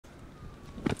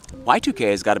Y2K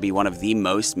has got to be one of the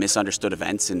most misunderstood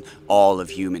events in all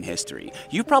of human history.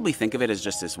 You probably think of it as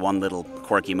just this one little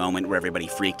quirky moment where everybody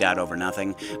freaked out over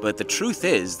nothing, but the truth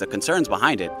is the concerns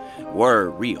behind it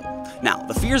were real. Now,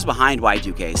 the fears behind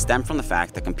Y2K stem from the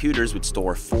fact that computers would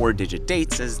store 4-digit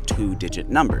dates as 2-digit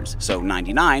numbers, so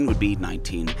 99 would be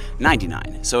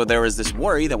 1999. So there was this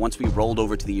worry that once we rolled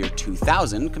over to the year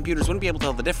 2000, computers wouldn't be able to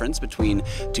tell the difference between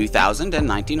 2000 and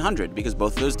 1900 because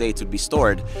both of those dates would be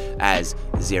stored as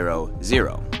 00.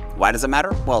 Why does it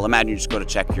matter? Well, imagine you just go to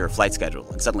check your flight schedule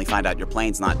and suddenly find out your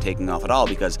plane's not taking off at all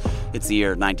because it's the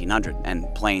year 1900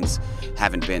 and planes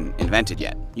haven't been invented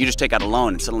yet. You just take out a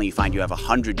loan and suddenly you find you have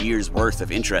 100 years worth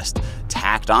of interest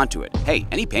tacked onto it. Hey,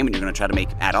 any payment you're going to try to make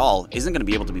at all isn't going to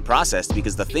be able to be processed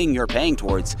because the thing you're paying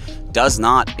towards does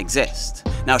not exist.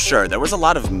 Now, sure, there was a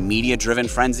lot of media-driven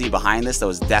frenzy behind this that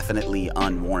was definitely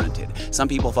unwarranted. Some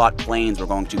people thought planes were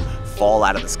going to fall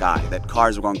out of the sky, that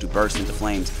cars were going to burst into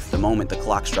flames the moment the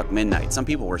clock struck midnight. Some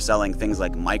people were selling things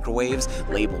like microwaves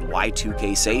labeled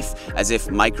Y2K safe, as if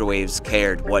microwaves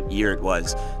cared what year it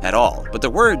was at all. But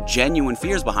there were genuine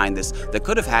fears behind this that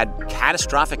could have had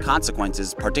catastrophic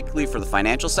consequences, particularly for the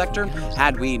financial sector,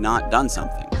 had we not done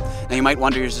something. Now you might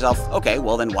wonder to yourself, okay,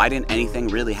 well then why didn't anything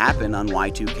really happen on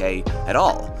Y2K at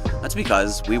all? That's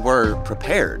because we were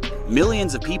prepared.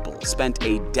 Millions of people spent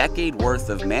a decade worth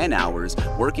of man-hours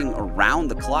working around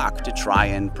the clock to try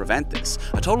and prevent this.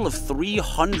 A total of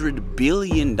 $300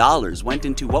 billion went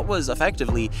into what was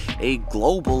effectively a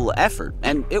global effort,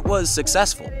 and it was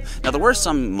successful. Now there were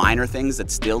some minor things that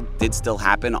did still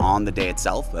happen on the day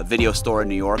itself. A video store in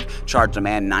New York charged a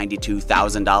man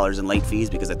 $92,000 in late fees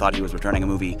because they thought he was returning a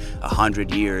movie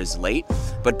 100 years late.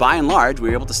 But by and large, we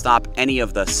were able to stop any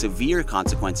of the severe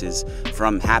consequences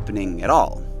from happening at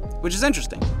all. Which is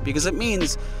interesting, because it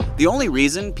means the only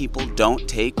reason people don't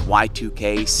take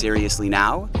Y2K seriously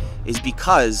now is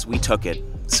because we took it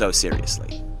so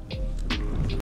seriously.